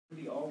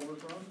Be all word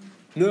problems?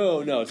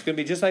 No, it's going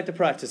to be just like the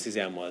practice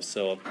exam was.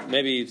 So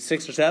maybe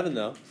 6 or 7,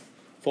 though.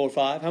 4 or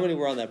 5. How many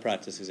were on that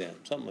practice exam?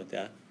 Something like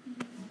that.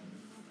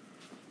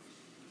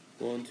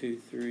 1, 2,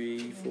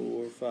 3,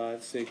 4,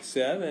 5, 6,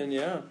 7.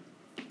 Yeah,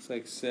 it's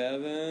like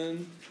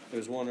 7.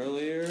 There's one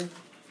earlier.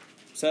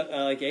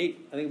 Like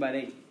 8. I think about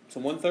 8.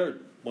 So 1/3.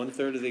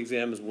 1/3 of the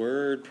exam is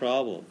word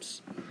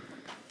problems.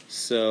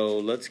 So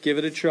let's give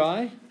it a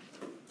try.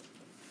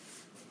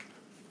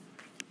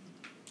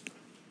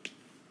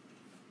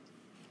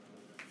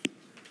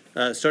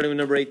 Starting with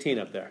number 18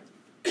 up there.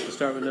 Let's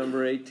start with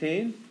number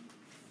 18.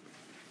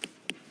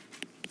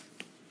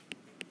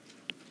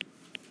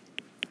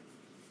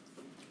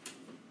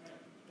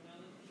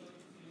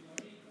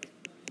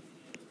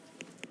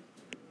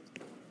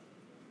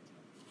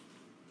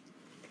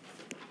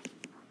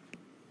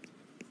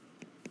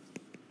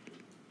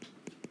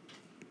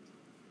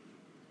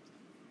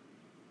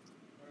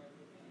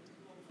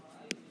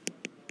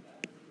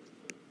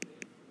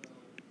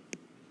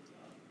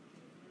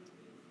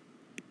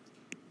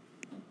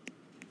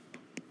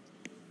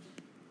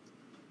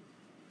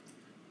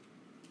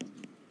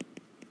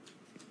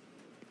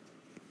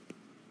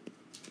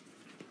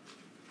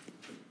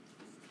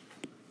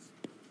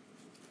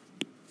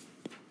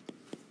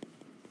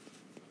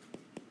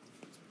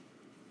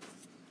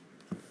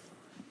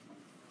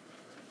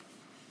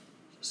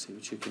 See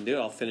what you can do.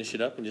 I'll finish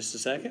it up in just a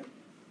second.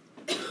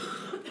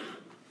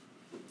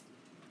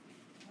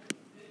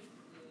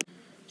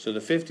 So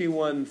the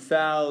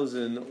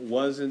 51,000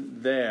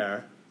 wasn't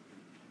there.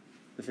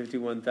 The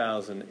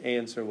 51,000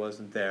 answer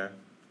wasn't there.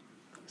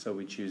 So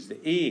we choose the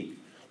E.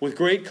 With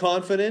great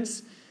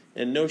confidence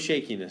and no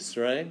shakiness,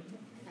 right?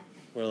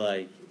 We're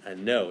like, I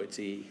know it's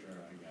E.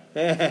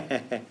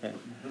 Yeah,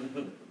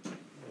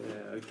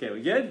 okay,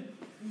 we good?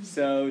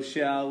 So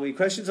shall we,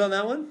 questions on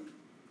that one?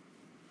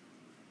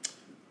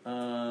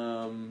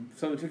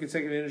 Sum of two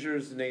consecutive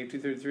integers is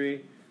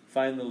 -233.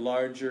 Find the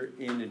larger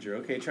integer.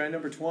 Okay, try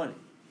number 20.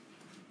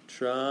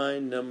 Try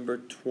number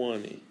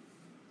 20.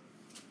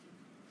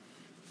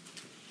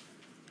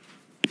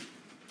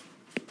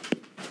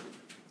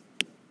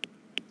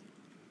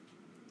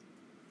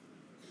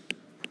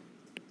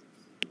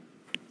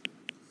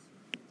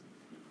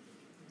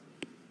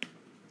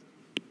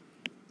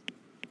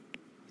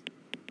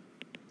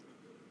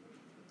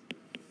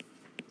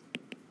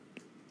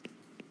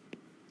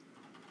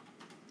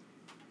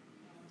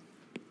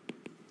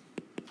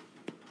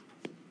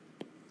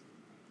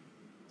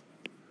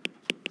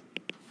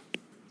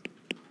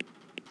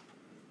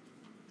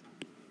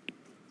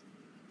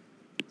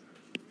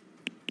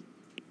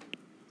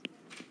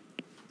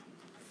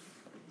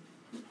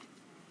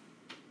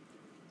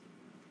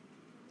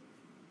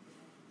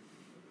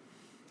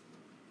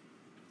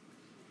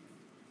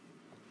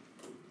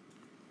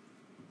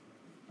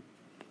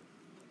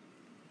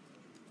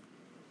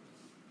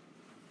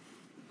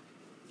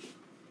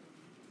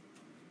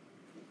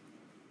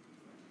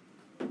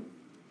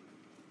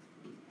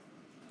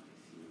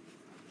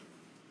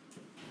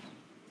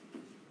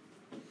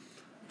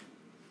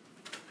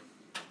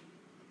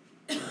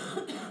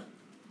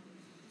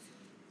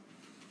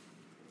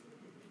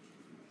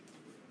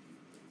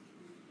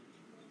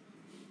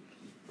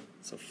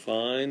 So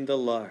find the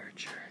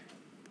larger.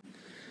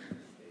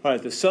 All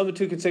right, the sum of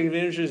two consecutive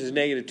integers is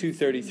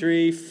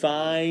 -233.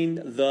 Find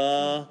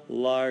the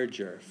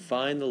larger.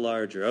 Find the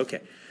larger.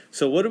 Okay,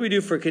 so what do we do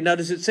for, now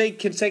does it say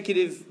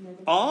consecutive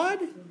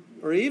odd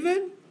or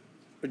even?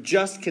 Or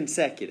just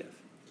consecutive?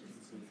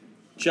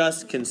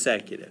 Just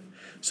consecutive.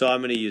 So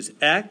I'm going to use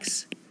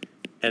x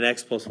and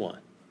x plus 1.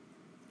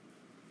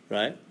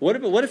 Right?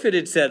 What if it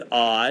had said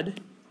odd?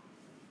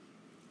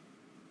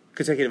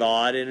 Consecutive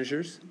odd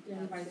integers? Yeah,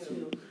 by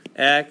 2.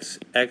 X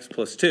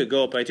plus 2.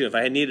 Go up by 2. If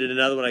I had needed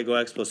another one, I'd go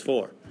x plus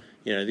 4.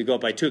 You know, they go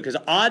up by 2. Because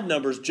odd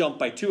numbers jump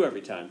by 2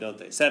 every time, don't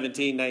they?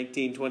 17,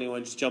 19,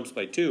 21 just jumps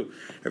by 2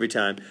 every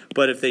time.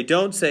 But if they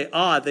don't say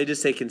odd, they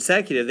just say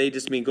consecutive. They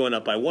just mean going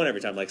up by 1 every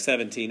time. Like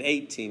 17,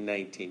 18,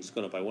 19. Just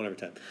going up by 1 every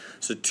time.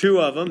 So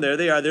 2 of them. There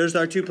they are. There's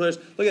our 2 players.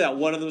 Look at that.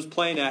 One of them is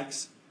playing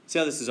x. See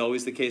how this is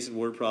always the case in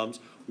word problems?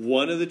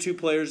 One of the 2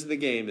 players of the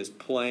game is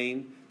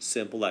plain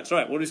simple x. All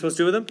right, what are we supposed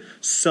to do with them?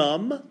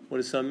 Sum. What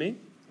does sum mean?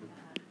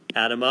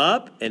 Add them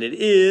up, and it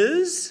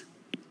is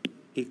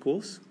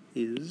equals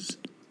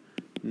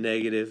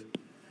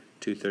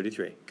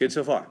 -233. Good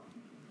so far.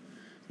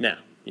 Now,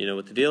 you know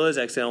what the deal is.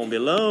 X won't be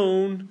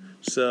alone,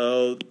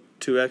 so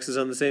 2x's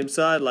on the same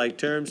side, like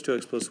terms.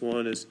 2x plus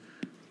 1 is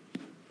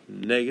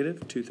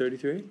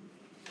 -233.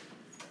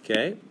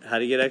 Okay, how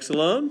do you get x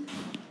alone?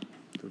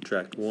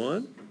 Subtract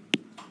 1.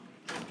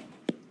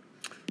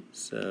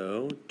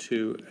 So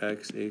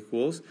 2x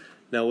equals,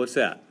 now what's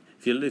that?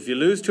 If you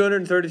lose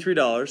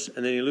 $233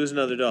 and then you lose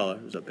another $1,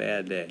 it was a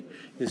bad day.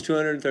 It's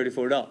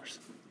 $234.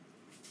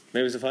 Maybe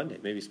it was a fun day.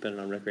 Maybe you spent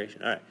it on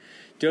recreation. All right.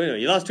 Anyway,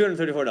 you lost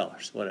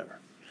 $234. Whatever.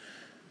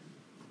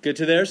 Good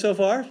to there so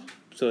far?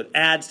 So it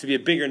adds to be a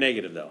bigger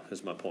negative, though,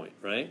 is my point,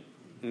 right?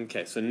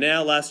 Okay, so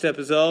now last step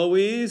as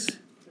always.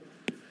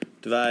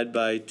 Divide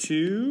by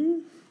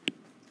 2.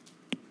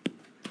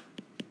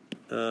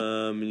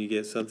 And you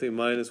get something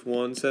minus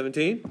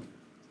 117.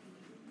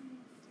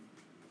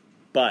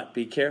 But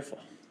be careful.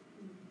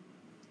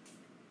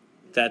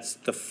 That's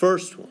the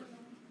first one.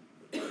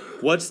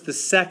 What's the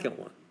second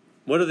one?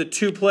 What are the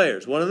two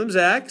players? One of them's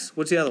x.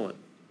 What's the other one?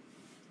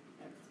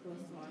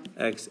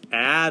 X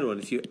add 1.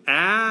 If you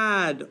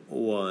add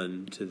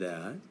 1 to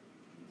that,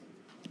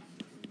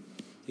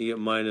 you get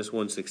minus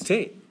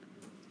 116.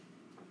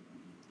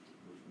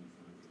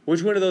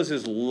 Which one of those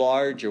is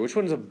larger? Which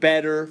one is a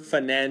better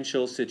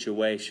financial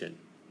situation?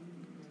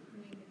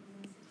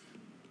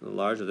 The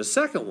larger. The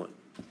second one,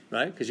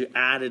 right? Because you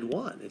added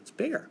 1. It's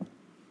bigger.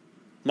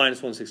 Minus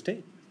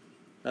 116.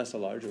 That's the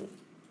larger one.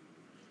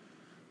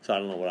 So I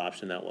don't know what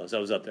option that was. That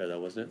was up there, though,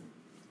 wasn't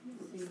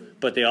it?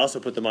 But they also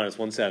put the minus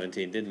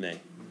 117, didn't they?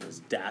 Those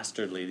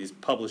dastardly, these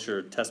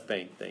publisher test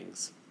bank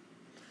things.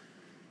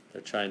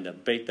 They're trying to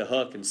bait the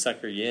hook and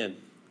sucker you in.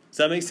 Does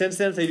that make sense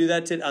then if they do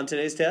that on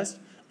today's test?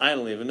 I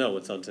don't even know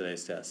what's on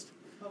today's test.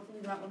 Hopefully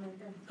that one right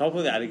there.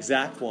 Hopefully that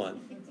exact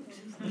one.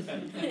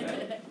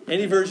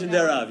 Any version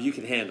thereof you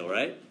can handle,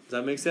 right? Does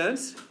that make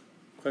sense?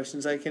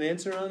 Questions I can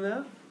answer on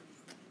that?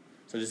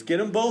 So just get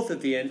them both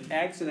at the end,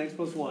 x and x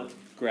plus 1.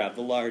 Grab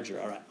the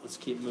larger. All right, let's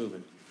keep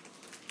moving.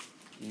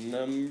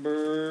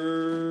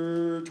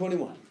 Number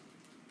 21.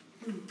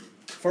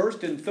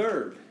 First and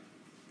third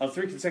of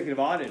 3 consecutive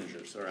odd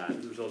integers. All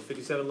right, the result is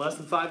 57 less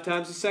than 5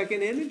 times the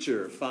second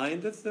integer.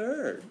 Find the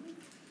third.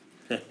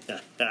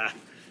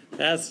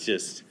 That's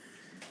just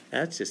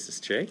as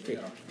tricky.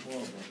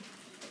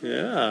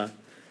 Yeah.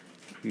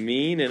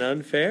 Mean and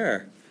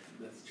unfair.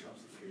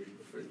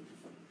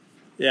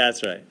 Yeah,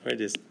 that's right. We're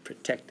just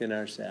protecting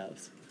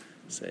ourselves.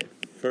 Say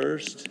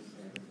first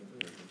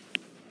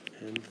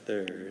and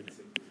third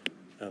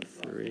of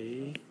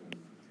 3.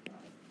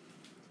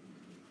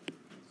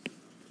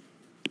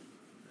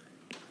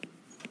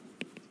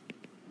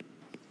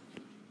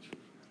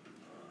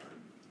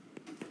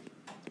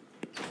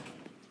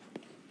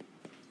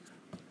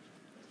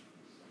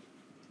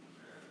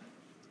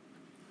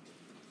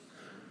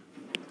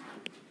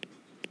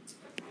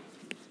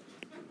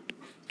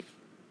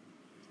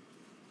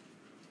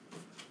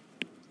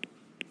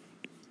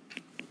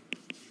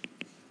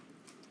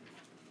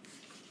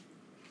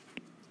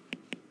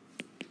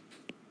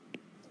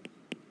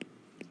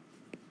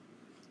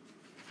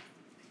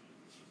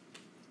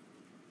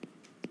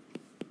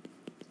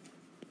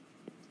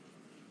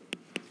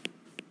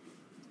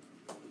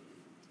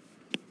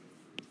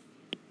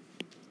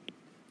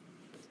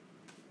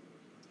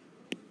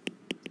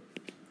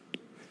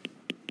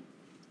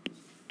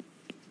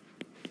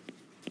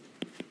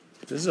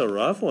 This is a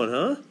rough one,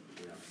 huh?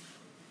 Yeah.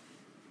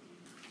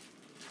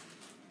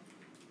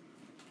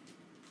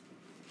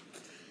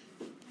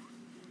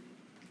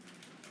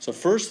 So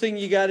first thing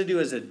you got to do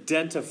is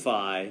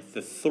identify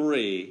the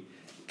 3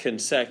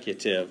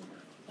 consecutive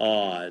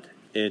odd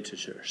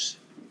integers.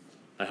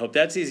 I hope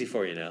that's easy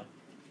for you now.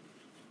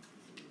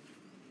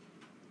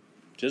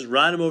 Just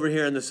write them over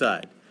here on the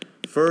side.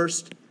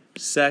 First,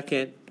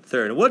 second,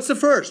 third. And what's the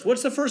first?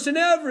 What's the first in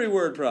every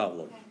word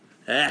problem?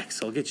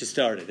 X. I'll get you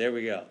started. There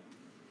we go.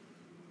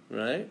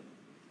 Right?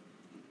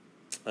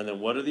 And then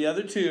what are the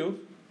other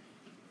two?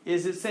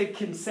 Is it say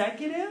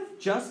consecutive?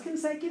 Just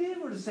consecutive?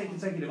 Or does it say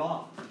consecutive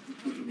odd?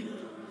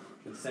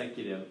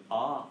 Consecutive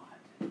odd.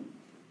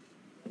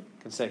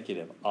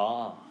 Consecutive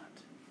odd.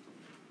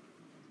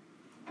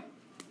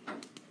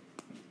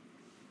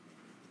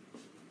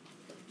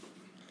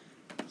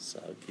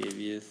 So I'll give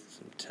you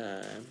some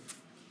time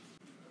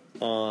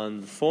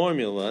on the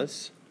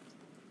formulas.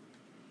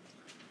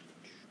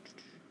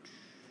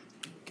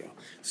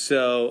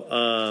 So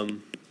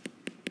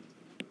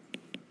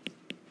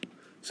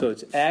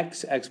it's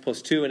x, x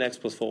plus 2, and x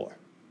plus 4.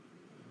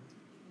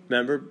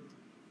 Remember?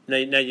 Now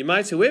you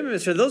might say, wait a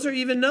minute, sir, those are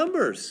even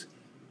numbers.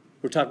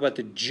 We're talking about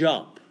the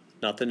jump,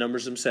 not the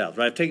numbers themselves.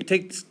 Right?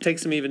 Take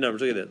some even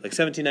numbers. Look at that. Like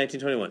 17,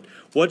 19, 21.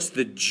 What's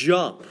the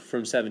jump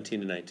from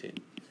 17 to 19?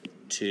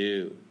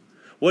 2.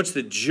 What's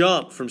the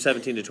jump from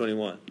 17 to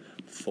 21?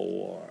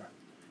 4.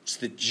 It's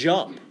the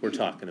jump we're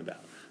talking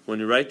about. When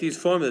you write these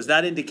formulas,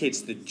 that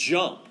indicates the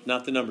jump,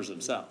 not the numbers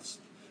themselves.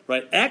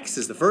 Right? X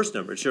is the first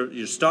number. It's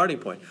your starting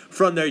point.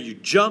 From there, you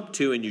jump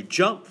to and you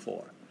jump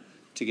for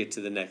to get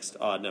to the next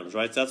odd numbers.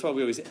 Right? So that's why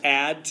we always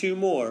add 2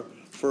 more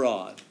for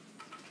odd.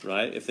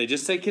 Right? If they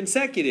just say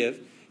consecutive,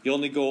 you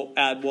only go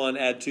add 1,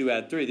 add 2,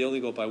 add 3. They only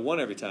go up by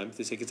 1 every time. If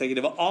they say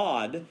consecutive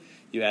odd,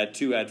 you add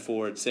 2, add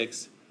 4, add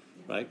 6.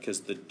 Right?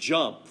 Because the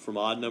jump from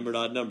odd number to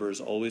odd number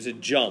is always a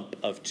jump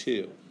of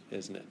 2,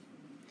 isn't it?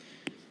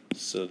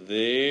 So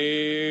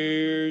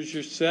there's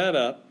your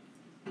setup,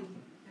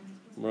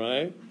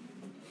 right?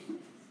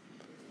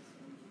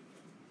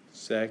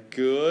 Is that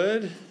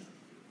good?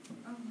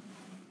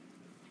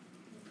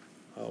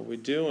 How are we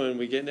doing?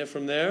 We getting it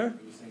from there?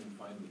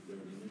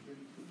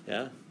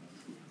 Yeah?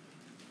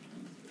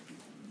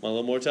 Want a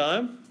little more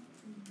time?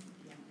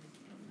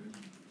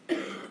 Let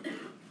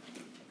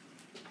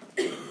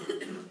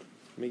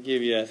me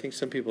give you, I think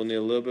some people need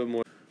a little bit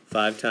more.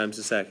 5 times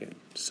a second.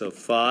 So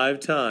 5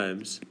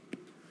 times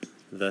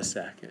the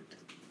second.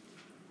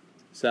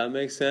 Does that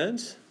make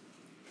sense?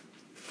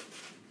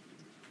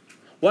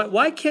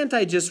 Why can't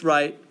I just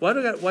write,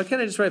 why can't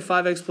I just write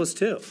 5x plus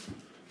 2?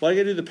 Why do I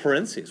got to do the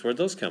parentheses? Where'd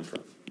those come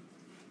from?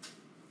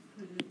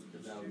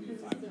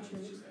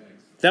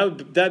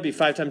 That'd be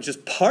 5 times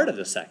just part of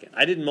the second.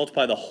 I didn't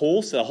multiply the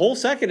whole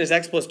second is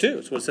x plus 2.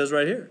 That's what it says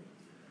right here.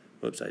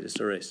 Whoops, I just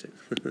erased it.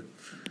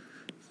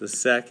 The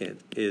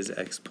second is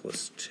x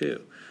plus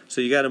 2.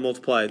 So you got to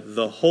multiply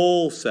the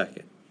whole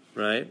second,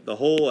 right? The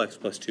whole x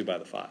plus 2 by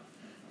the 5,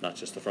 not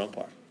just the front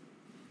part.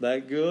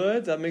 That good?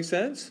 Does that make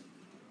sense?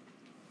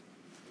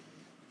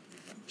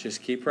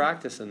 Just keep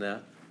practicing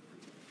that.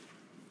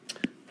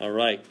 All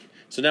right.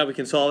 So now we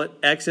can solve it.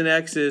 X and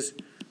x is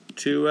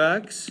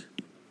 2x.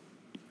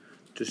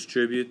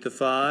 Distribute the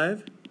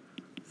 5.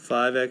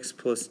 5x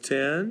plus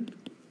 10.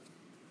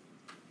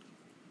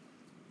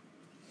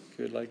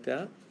 Good like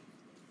that.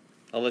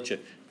 I'll let you.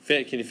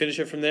 Can you finish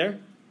it from there?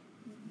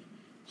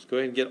 Let's go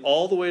ahead and get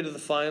all the way to the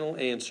final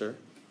answer.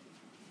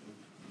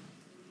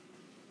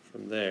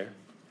 From there.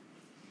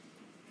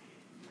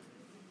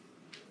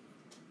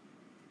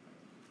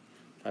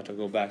 I have to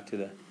go back to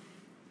the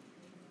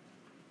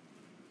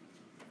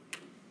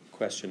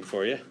question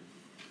for you.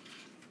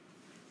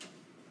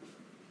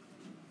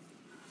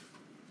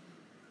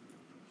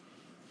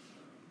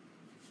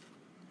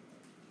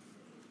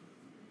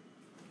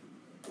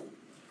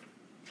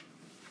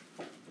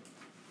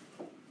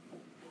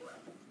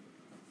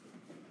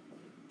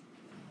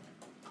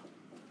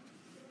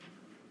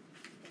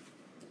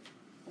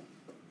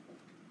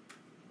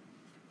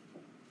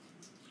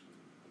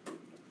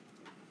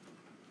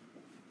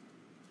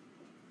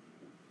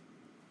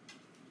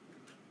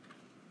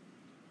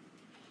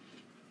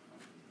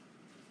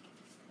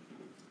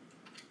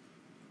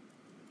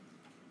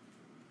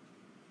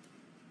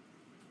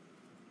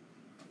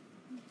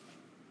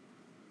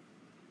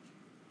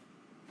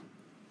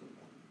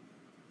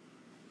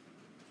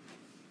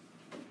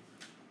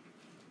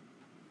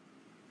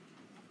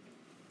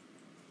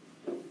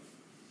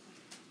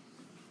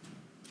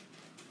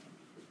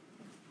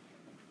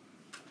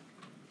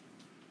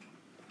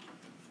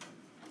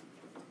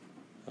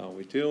 How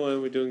we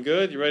doing? We're doing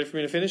good. You ready for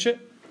me to finish it?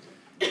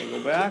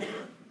 Go back.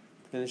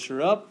 Finish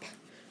her up.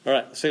 All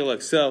right, let's take a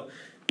look. So,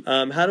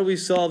 how do we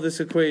solve this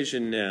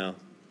equation now?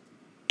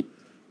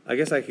 I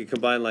guess I could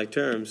combine like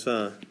terms,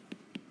 huh?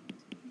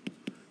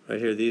 Right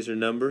here, these are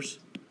numbers.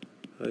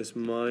 It's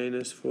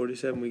minus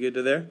 47. We get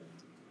to there?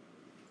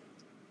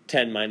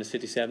 10 minus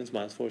 57 is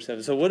minus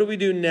 47. So what do we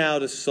do now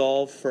to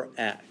solve for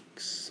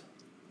x?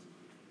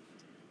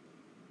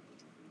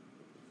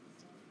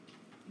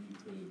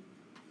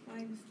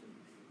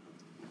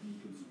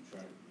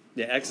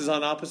 Yeah, x is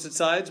on opposite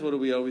sides. What do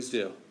we always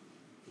do?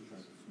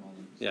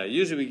 Yeah,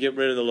 usually we get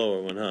rid of the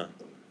lower one, huh?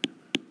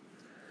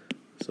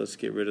 So let's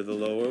get rid of the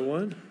lower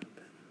one.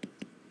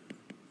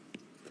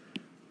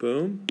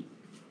 Boom.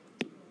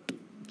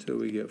 So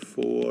we get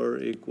 4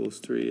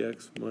 equals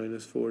 3x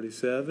minus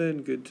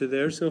 47. Good to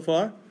there so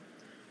far?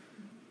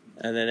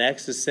 And then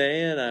x is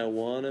saying, I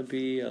want to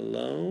be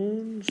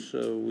alone.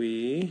 So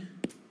we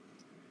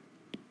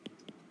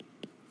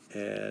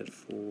add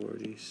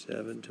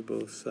 47 to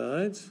both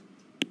sides.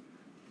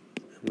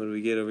 What do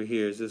we get over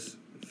here? Is this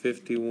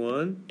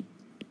 51?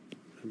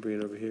 I'll bring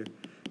it over here.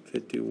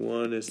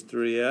 51 is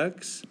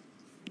 3x.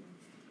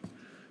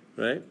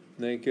 Right? Isn't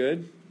that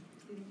good?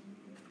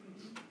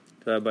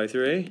 Divide by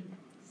 3.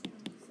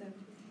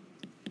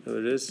 So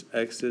it is.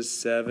 X is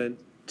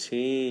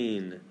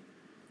 17.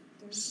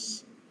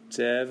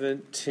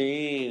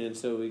 17. And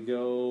so we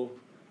go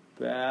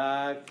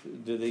back.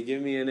 Do they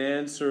give me an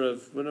answer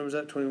of, what number is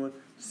that? 21?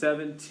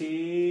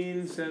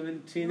 17.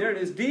 17. There it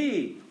is.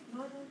 D.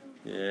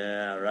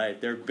 Yeah, right.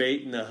 They're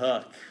baiting the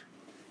hook.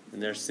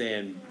 And they're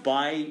saying,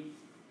 bite,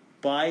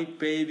 bite,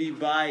 baby,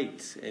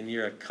 bite. And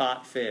you're a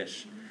caught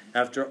fish.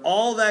 After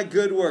all that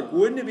good work,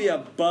 wouldn't it be a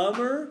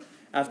bummer,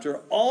 after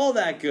all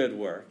that good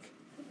work,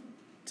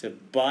 to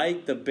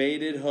bite the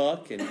baited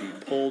hook and be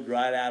pulled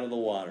right out of the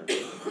water?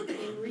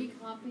 In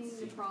recopying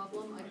the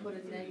problem, I put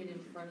a negative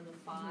in front of the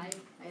 5. I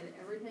had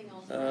everything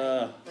else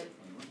right, but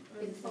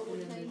it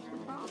totally changed the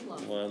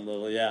problem. One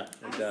little, yeah,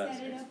 it does. I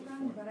set it up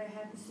wrong, but I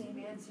had the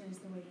same answer as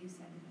the way you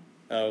set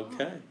it up.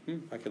 Okay,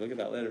 I can look at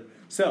that later.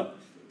 So,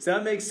 does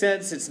that make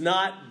sense? It's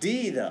not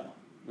D, though,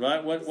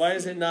 right? Why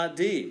is it not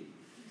D?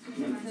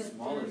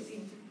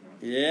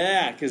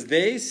 Yeah, because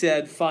they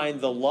said find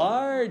the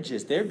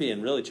largest. They're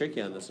being really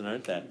tricky on this one,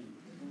 aren't they?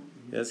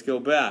 Let's go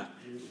back.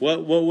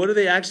 What do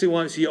they actually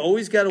want? So you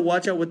always got to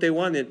watch out what they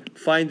want and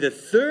find the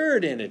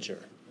third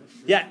integer.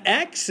 Yeah,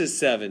 x is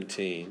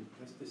 17.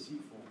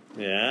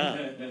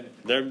 Yeah,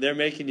 they're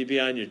making you be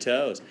on your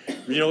toes.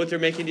 You know what they're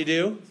making you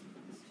do?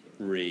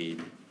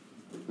 Read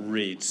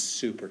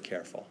super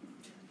careful.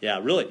 Yeah,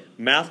 really,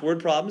 math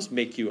word problems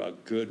make you a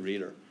good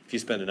reader. If you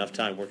spend enough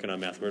time working on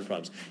math word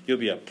problems, you'll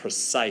be a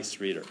precise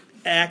reader.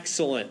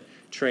 Excellent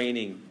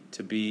training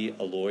to be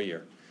a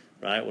lawyer,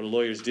 right? What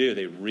lawyers do,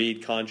 they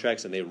read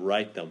contracts and they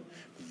write them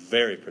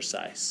very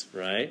precise,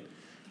 right?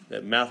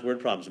 The math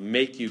word problems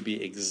make you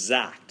be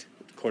exact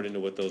according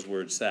to what those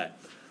words say.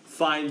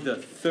 find the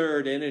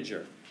third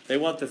integer. They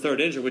want the third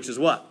integer, which is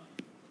what?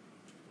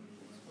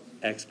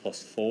 X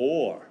plus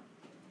 4.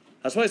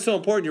 That's why it's so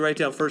important you write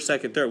down first,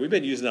 second, third. We've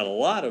been using that a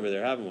lot over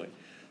there, haven't we?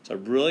 So I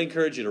really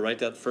encourage you to write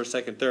down first,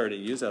 second, third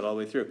and use that all the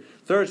way through.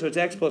 Third, so it's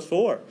x plus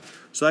 4.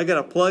 So I got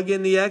to plug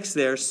in the x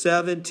there.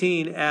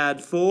 17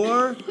 add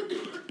 4,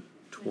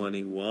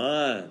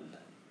 21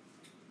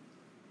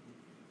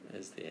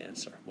 is the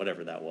answer.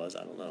 Whatever that was,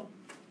 I don't know.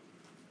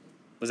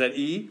 Was that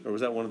E, or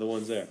was that one of the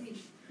ones there?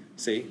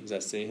 C. Was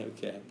that C?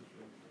 Okay.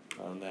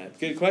 On that.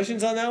 Good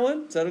questions on that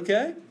one? Is that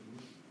okay?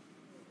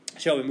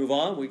 Shall we move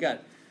on? We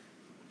got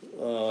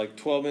like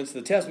 12 minutes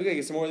of the test. We got to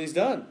get some more of these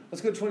done.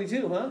 Let's go to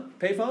 22, huh?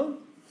 Payphone?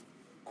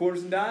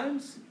 Quarters and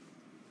dimes?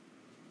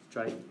 Let's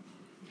try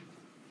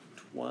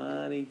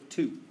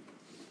 22.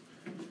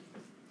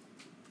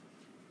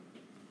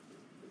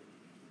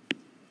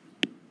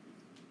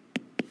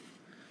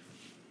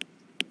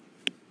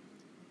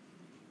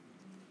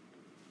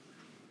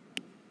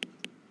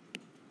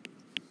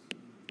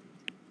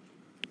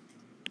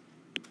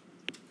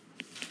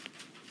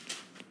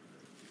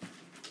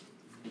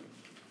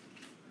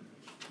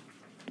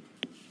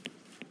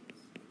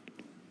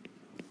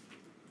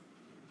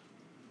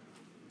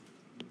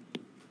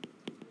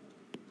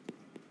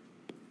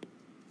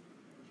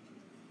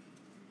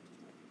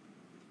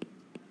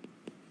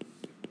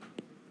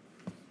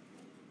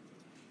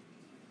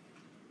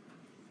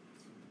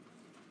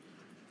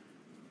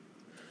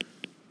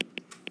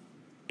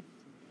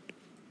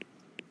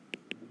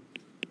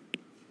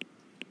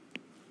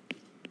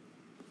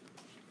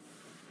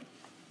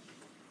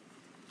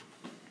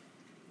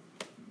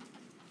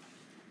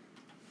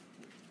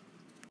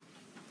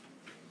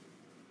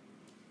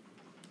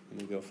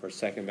 Let me go for a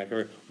second back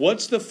over.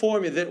 What's the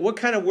formula? What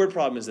kind of word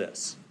problem is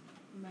this?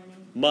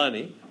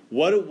 Money.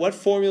 What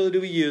formula do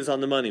we use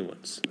on the money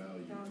ones?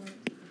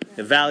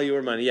 The value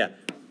or money, yeah.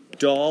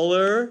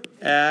 Dollar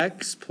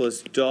X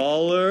plus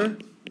dollar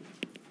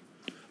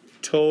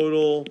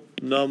total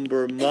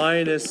number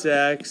minus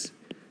X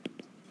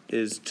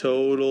is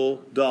total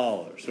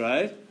dollars,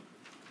 right?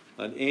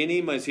 On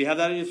any money. So you have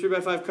that on your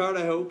 3x5 card,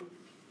 I hope.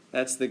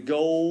 That's the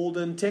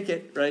golden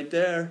ticket right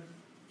there.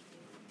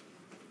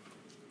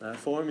 That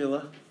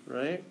formula,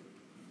 right?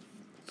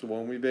 It's the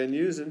one we've been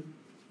using.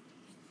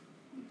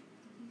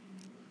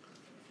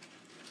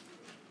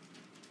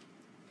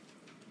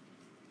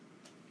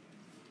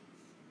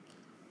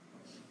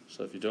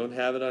 So if you don't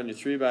have it on your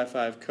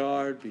 3x5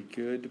 card, be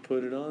good to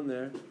put it on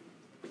there.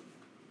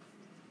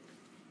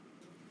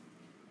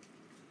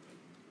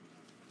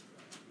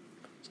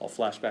 So I'll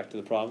flash back to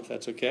the problem if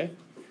that's okay.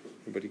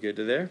 Everybody good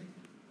to there?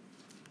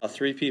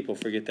 3 people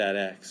forget that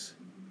X.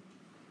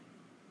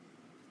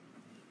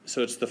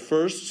 So it's the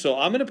first. So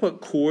I'm going to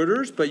put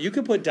quarters, but you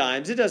can put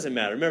dimes. It doesn't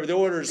matter. Remember, the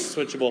order is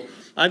switchable.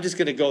 I'm just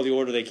going to go the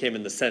order they came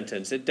in the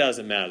sentence. It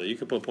doesn't matter. You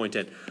can put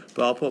 0.10.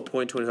 But I'll put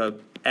 0.25.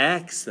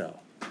 X, though.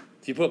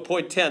 If you put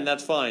 0.10,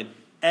 that's fine.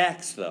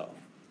 X, though.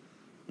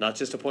 Not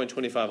just a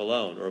 0.25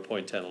 alone or a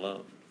 0.10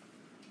 alone.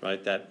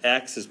 Right? That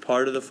X is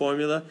part of the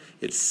formula.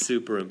 It's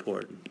super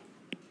important.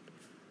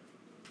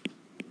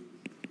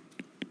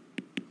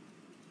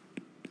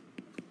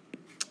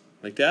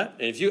 Like that.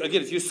 And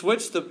if you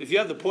switch if you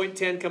have the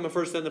 0.10 coming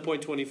first, then the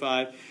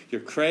 0.25, you're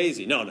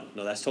crazy. No,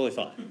 that's totally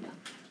fine.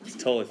 It's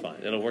totally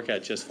fine. It'll work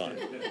out just fine.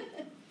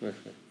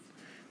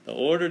 The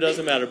order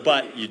doesn't matter,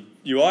 but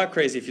you are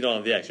crazy if you don't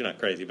have the X. You're not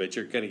crazy, but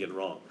you're going to get it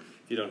wrong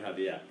if you don't have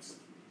the X.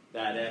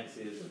 That X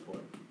is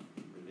important.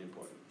 Really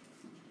important.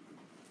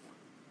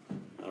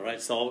 All right,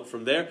 solve it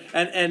from there.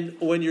 And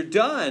when you're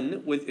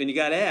done and you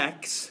got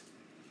X,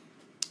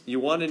 you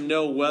want to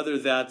know whether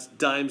that's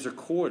dimes or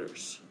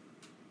quarters.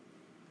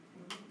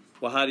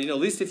 Well, how do you know? At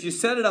least if you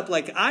set it up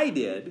like I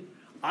did,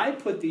 I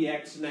put the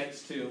X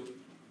next to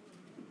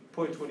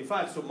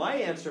 0.25. So my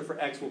answer for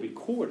X will be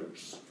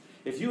quarters.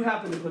 If you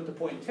happen to put the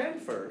 0.10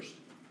 first,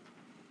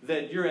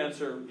 then your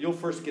answer, you'll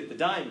first get the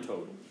dime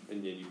total.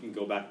 And then you can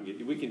go back and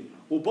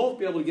we'll both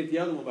be able to get the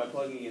other one by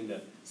plugging in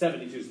the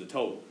 72 is the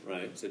total,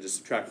 right? So just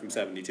subtract from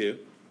 72.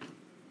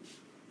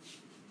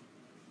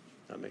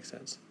 That makes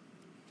sense.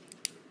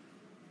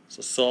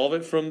 So solve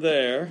it from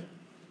there.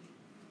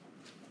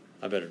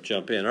 I better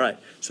jump in. All right,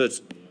 so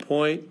it's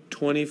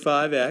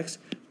 0.25x.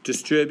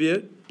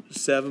 Distribute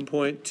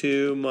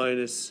 7.2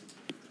 minus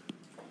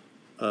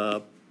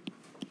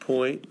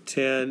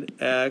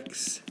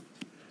 0.10x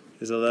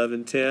is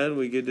 1110.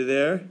 We good to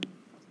there?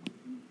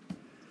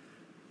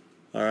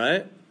 All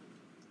right.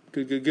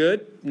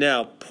 Good.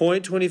 Now,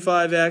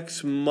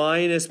 0.25x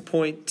minus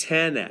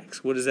 0.10x.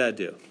 What does that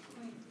do?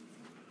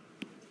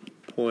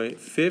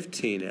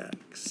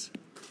 0.15x.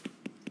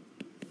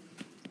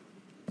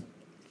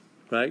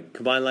 Right?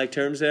 Combine like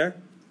terms there.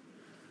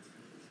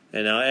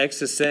 And now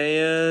x is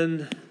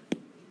saying,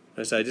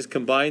 so I just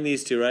combine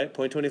these two, right?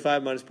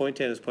 0.25 minus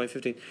 0.10 is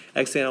 0.15.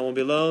 X saying I won't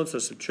be alone, so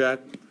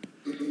subtract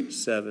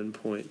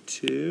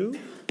 7.2.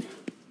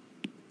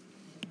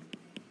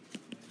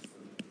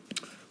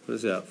 What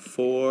is that?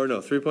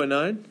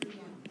 3.9?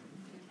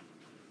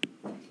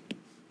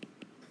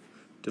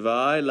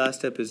 Divide. Last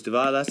step is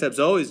divide. Last step's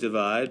always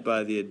divide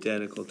by the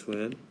identical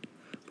twin.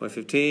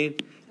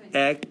 0.15.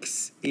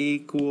 X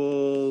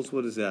equals,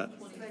 what is that?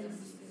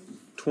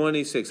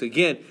 26.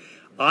 Again,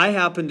 I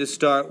happen to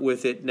start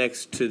with it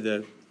next to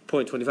the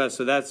 0.25,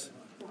 so that's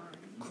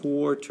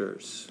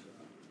quarters.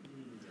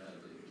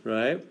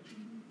 Right?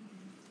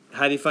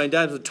 How do you find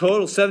dimes? The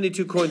total,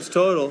 72 coins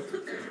total.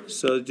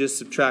 So just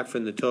subtract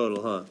from the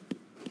total, huh?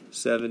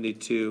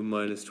 72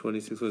 minus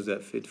 26, what is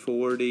that?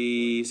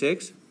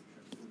 46?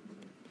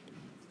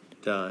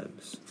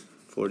 Dimes.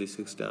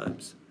 46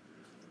 dimes.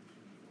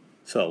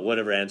 So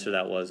whatever answer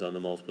that was on the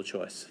multiple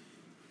choice.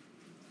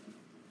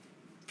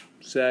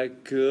 Is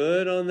that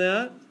good on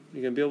that?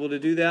 You going to be able to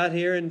do that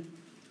here in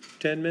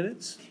 10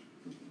 minutes?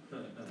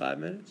 5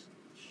 minutes? Is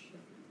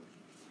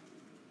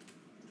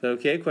that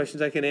okay?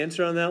 Questions I can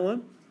answer on that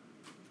one?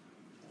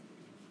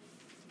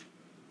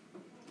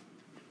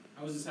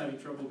 I was just having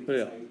trouble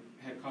because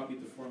I had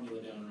copied the formula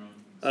down wrong.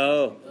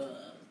 Oh.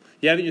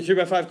 You have your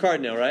 3x5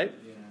 card now, right?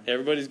 Yeah.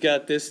 Everybody's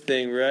got this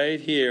thing right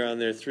here on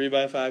their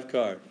 3x5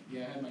 card.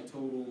 Yeah, I had my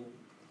total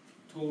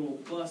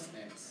plus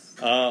X.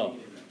 Oh.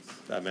 Negative X.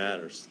 That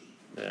matters.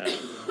 Yeah.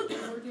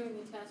 When we're doing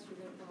the test, you're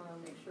gonna come around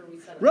and make sure we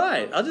set it.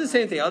 Right. I'll do the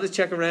same thing. I'll just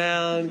check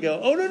around, go,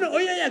 oh, no. Oh,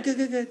 yeah,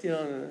 good. You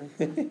know.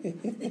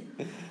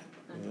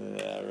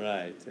 Yeah,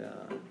 right.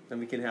 Then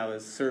we can have a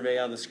survey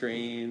on the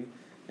screen.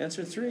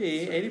 Answer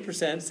 3,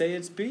 80% say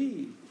it's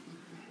B.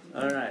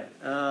 All right.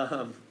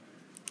 All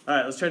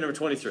right, let's try number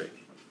 23.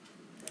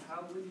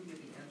 How would you get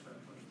the answer on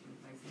 22?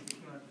 Like, since it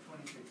came out to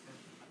 26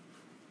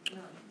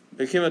 cents.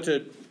 It came out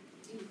to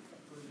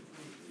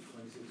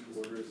 26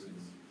 quarters is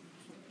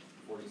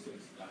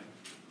 46 dimes.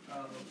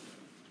 Oh,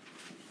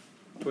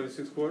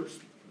 26 quarters,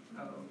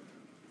 oh,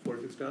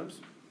 46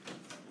 dimes.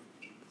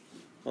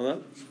 On that?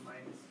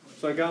 minus.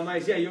 So I got my,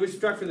 yeah, you always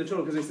subtract from the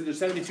total because they said there's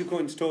 72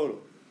 coins total.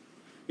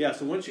 Yeah,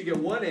 so once you get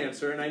one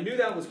answer, and I knew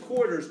that was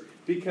quarters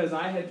because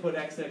I had put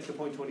X next to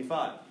 0.25. So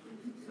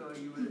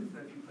you would have, so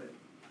if you put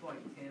point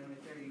 10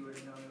 right there, you would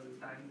have known it was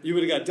dimes. You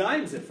would have got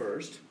dimes at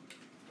first,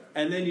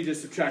 and then you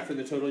just subtract from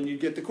the total and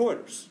you'd get the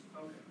quarters.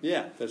 Okay.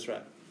 Yeah, that's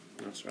right.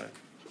 That's right.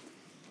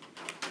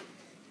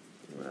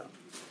 Well,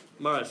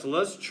 all right, so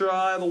let's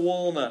try the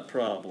walnut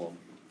problem.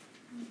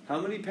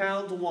 How many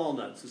pounds of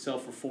walnuts to sell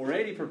for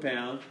 $4.80 per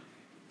pound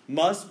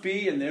must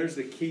be, and there's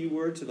the key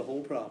word to the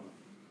whole problem,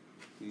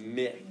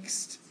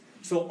 mixed.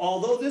 So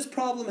although this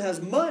problem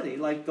has money,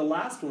 like the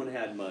last one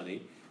had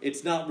money,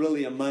 it's not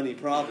really a money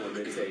problem.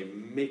 It's a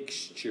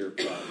mixture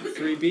problem.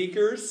 3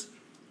 beakers.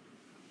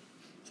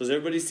 So is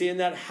everybody seeing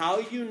that? How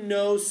you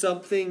know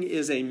something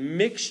is a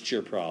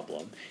mixture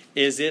problem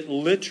is it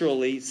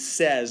literally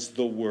says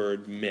the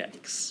word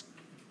mix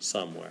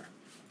somewhere.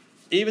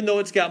 Even though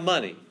it's got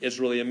money, it's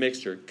really a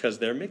mixture because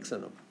they're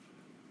mixing them.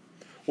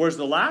 Whereas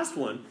the last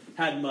one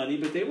had money,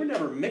 but they were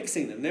never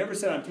mixing them. They never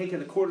said, I'm taking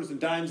the quarters and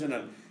dimes and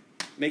I'm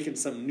making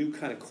some new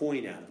kind of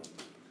coin out of them.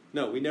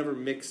 No, we never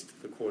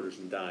mixed the quarters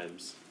and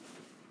dimes.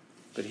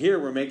 But here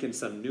we're making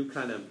some new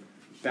kind of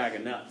bag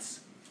of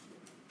nuts,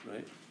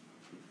 right?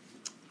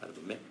 Out of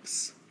a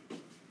mix.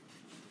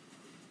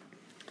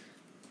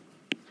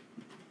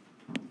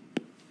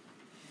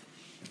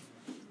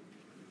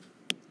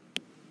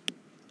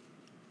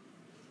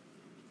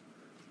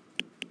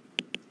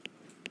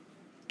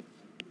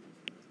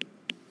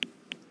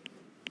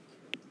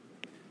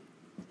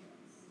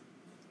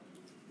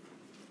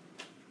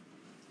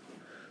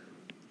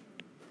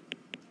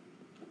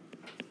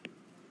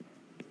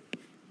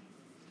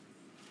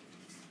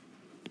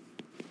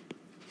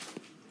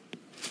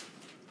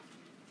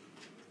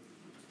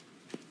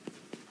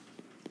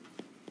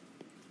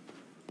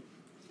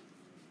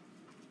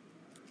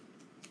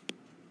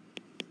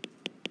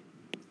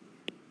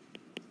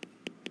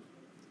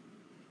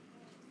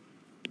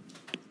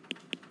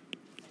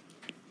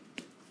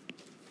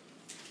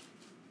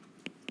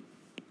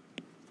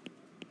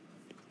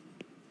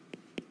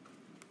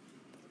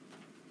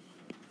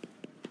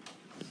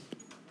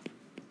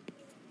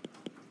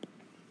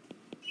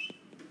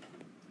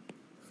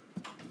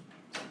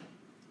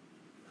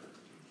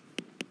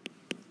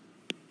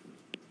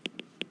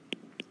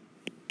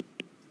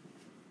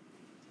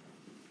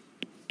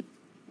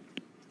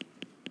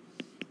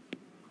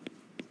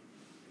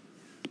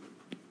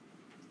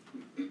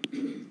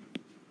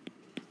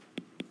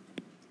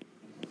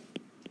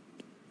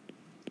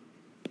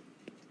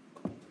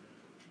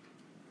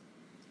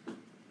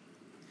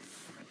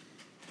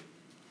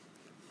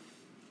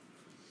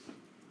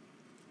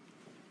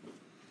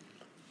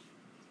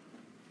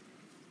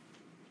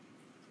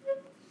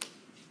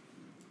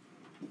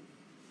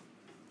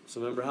 So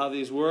remember how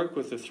these work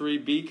with the 3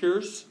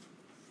 beakers,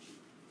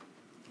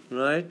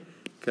 right?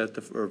 Got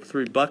the or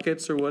 3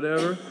 buckets or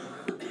whatever.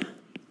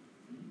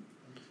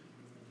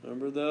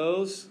 Remember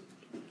those?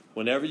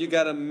 Whenever you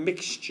got a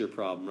mixture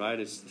problem,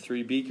 right? It's the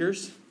 3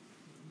 beakers,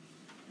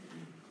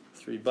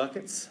 3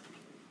 buckets.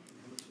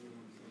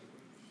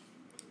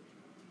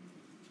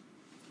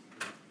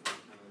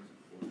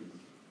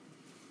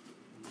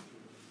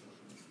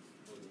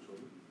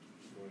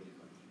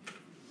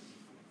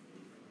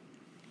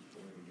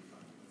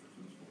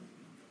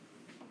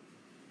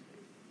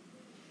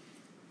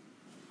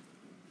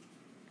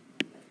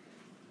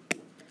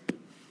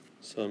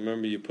 So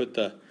remember, you put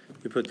the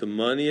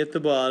money at the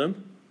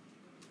bottom.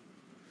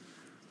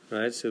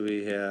 Right, so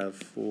we have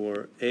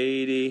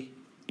 480,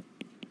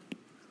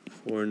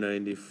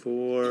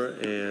 494,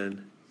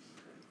 and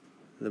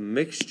the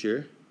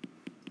mixture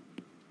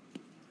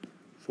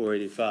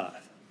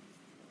 485.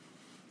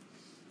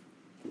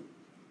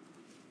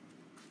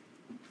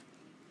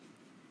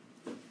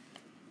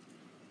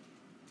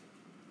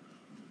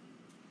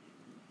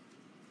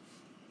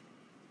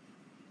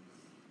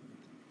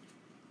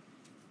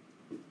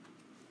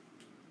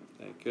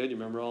 Okay, good. You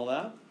remember all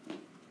that?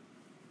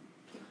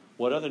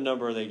 What other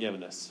number are they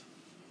giving us?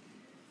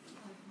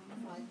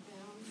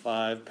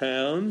 5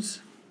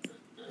 pounds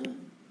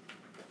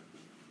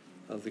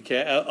of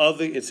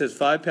the it says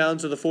 5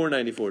 pounds of the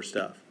 494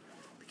 stuff,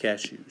 the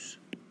cashews,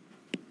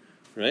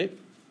 right?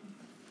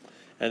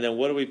 And then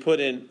what do we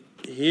put in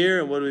here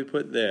and what do we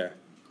put there?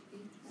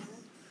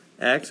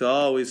 X.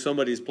 Oh,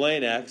 somebody's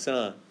playing X,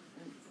 huh?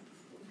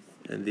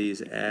 And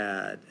these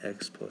add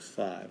X plus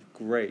 5.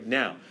 Great.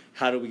 Now,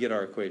 how do we get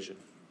our equation?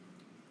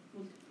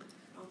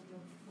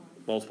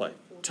 Multiply.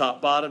 Top,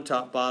 bottom,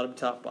 top, bottom,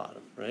 top,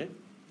 bottom, right?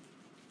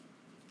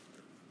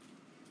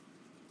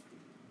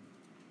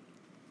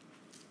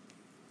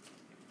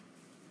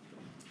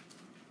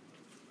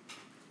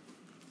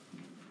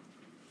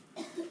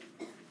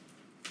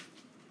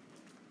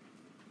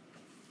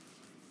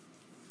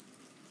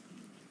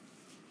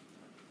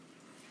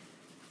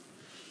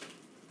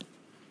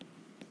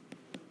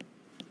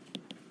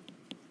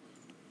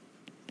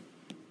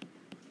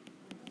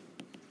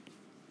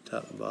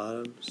 Top and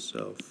bottom,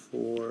 so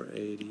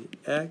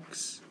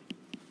 480x,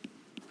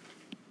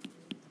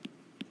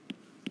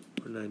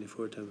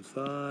 494 times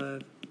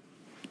 5,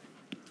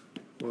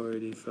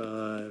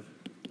 485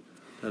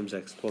 times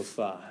x plus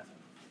 5.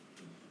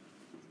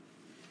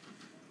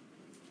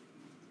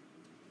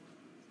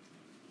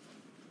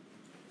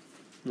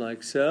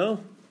 Like so.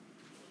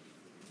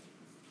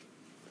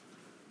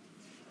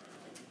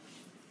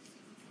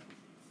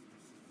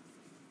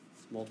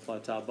 Let's multiply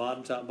top,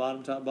 bottom, top,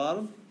 bottom, top,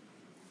 bottom.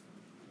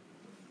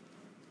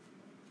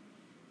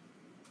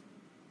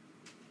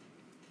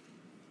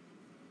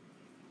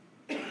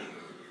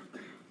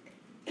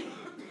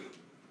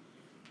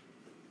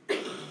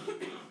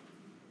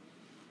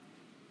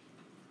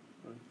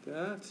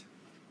 That.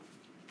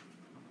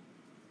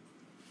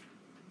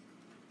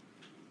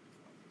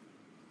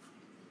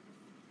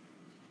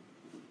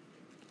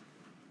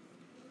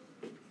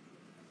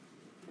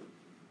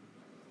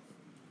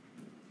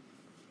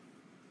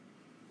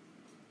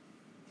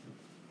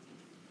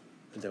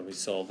 And then we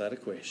solve that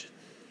equation.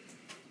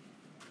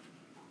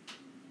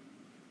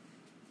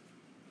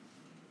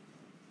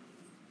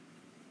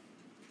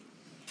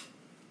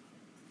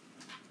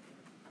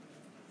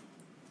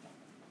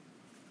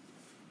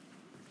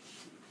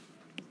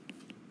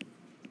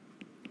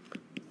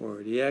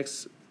 Or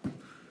dx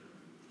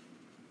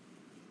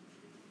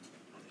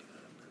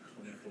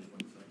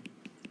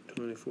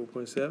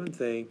 24.7,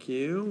 thank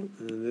you.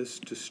 And this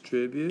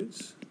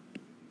distributes.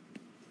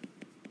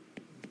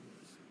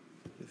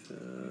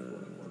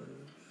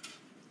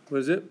 What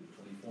is it?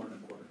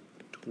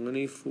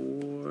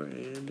 24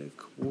 and a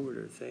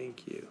quarter,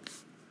 thank you.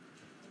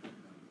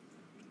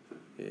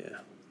 Yeah,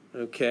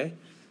 okay.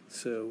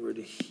 So we're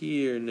to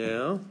here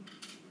now.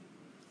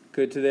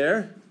 Good to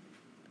there?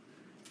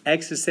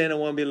 X is saying I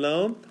want to be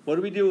alone. What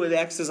do we do with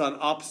X's on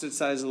opposite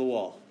sides of the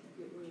wall?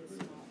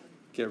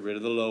 Get rid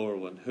of the lower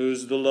one.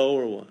 Who's the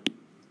lower one?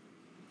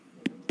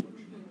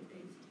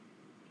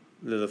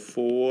 The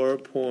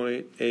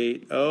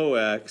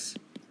 4.80x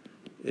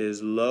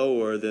is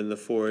lower than the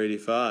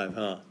 485,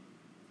 huh?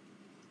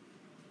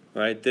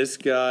 Right, this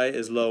guy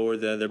is lower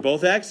than, they're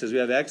both X's. We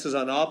have X's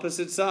on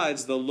opposite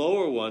sides. The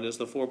lower one is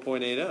the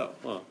 4.80.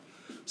 Huh.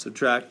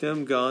 Subtract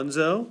them,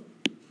 gonzo.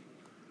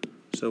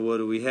 So what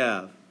do we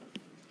have?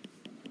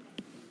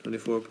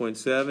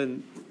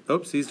 24.7.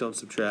 Oops, these don't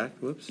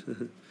subtract. Whoops.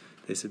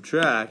 They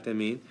subtract, I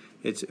mean.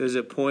 Is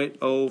it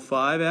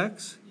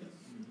 0.05x?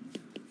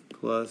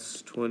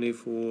 Plus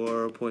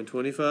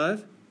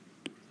 24.25.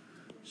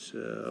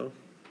 So,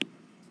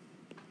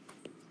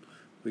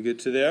 we get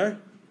to there.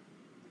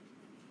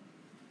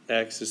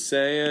 X is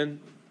saying,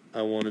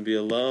 I want to be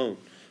alone.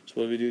 So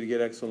what do we do to get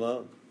X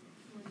alone?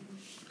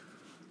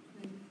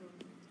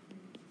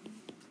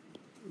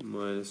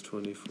 Minus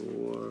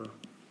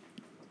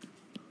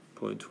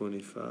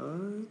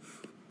 24.25.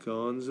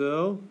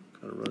 Gonzo.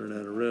 Kind of running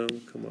out of room.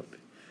 Come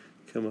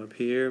up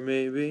here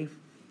maybe.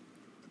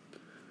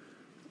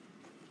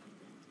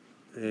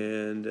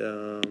 And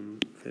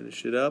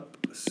finish it up.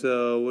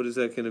 So what is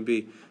that going to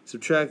be?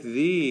 Subtract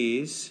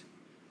these.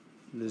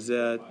 Is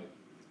that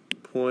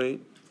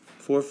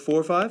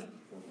 0.445?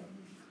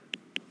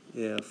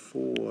 Yeah,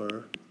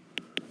 4,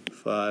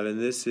 5. And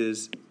this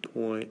is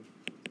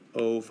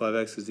 0.05x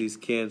because these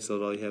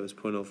canceled. All you have is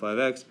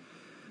 0.05x.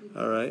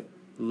 All right.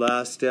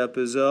 Last step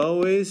is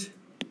always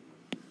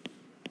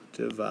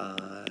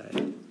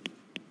divide.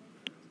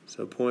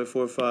 So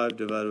 0.45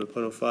 divided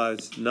by 0.05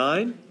 is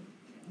 9.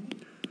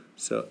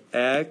 So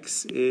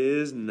X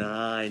is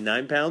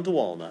 9 pounds of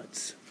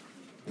walnuts.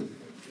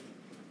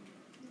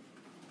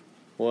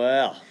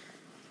 Well,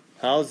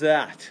 how's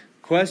that?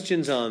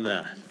 Questions on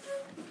that?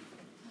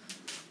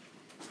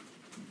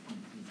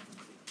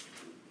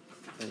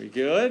 Are we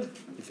good?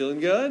 You feeling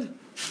good?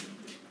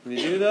 Can you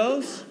do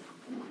those?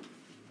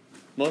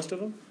 Most of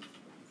them?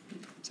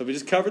 So we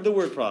just covered the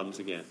word problems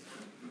again.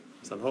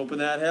 So I'm hoping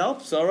that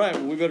helps. All right,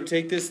 well, we better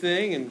take this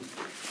thing and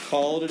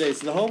call it a day.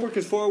 So the homework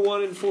is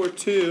 4.1 and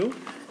 4.2.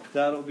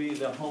 That'll be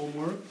the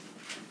homework.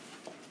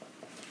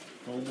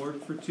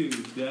 Homework for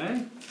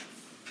Tuesday.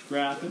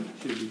 Graphing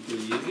should be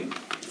pretty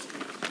easy.